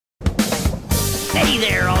Hey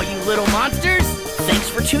there, all you little monsters! Thanks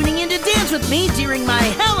for tuning in to dance with me during my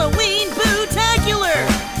Halloween Bootacular!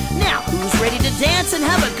 Now, who's ready to dance and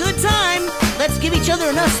have a good time? Let's give each other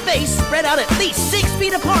enough space, spread out at least 6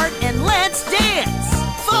 feet apart, and let's dance!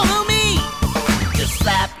 Follow me! Just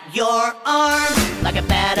slap your arms like a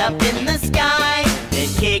bat up in the sky, then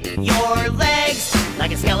kick your legs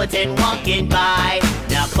like a skeleton walking by.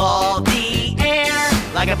 Now claw the air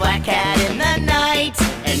like a black cat in the night,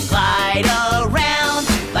 and glide around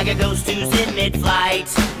like a ghost who's in mid-flight.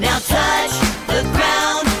 Now touch the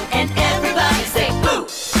ground and everybody say boo.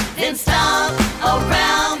 Then stomp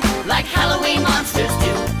around like Halloween monsters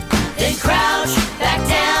do. Then crouch back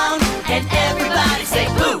down and everybody say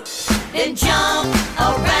boo. Then jump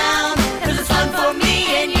around, cause it's fun for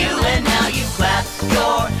me and you. And now you clap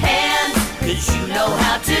your hands, cause you know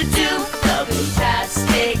how to do the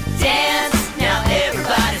bootastic dance. Now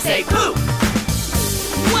everybody say boo.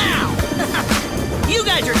 Wow! You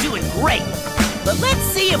guys are doing great. But let's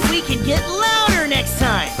see if we can get louder next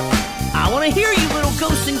time. I want to hear you little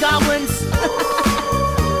ghosts and goblins.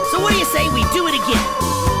 So what do you say we do it again?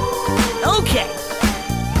 Okay,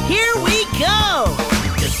 here we go.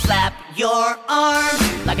 Just slap your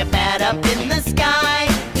arms like a bat up in the sky,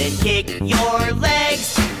 then kick your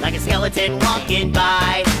legs like a skeleton walking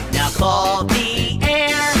by. Now claw the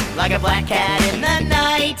air like a black cat in the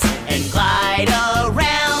night, and glide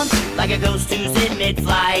around like a ghost who's in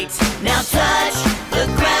mid-flight. Now touch the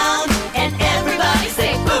ground and everybody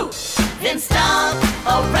say boo. Then stomp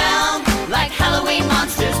around like Halloween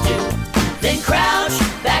monsters do. Then crouch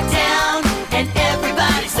back down and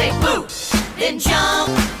everybody say boo. Then jump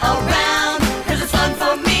around, cause it's fun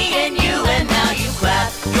for me and you. And now you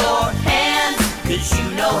clap your hands, cause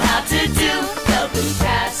you know how to do the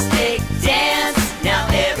bootastic dance. Now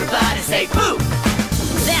everybody say boo.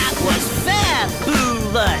 That was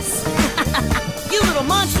fabulous. You little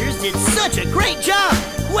monsters did such a great job.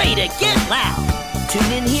 Way to get loud.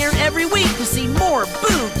 Tune in here every week to see more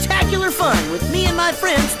bootacular fun with me and my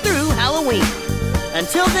friends through Halloween.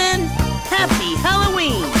 Until then, happy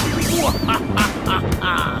Halloween!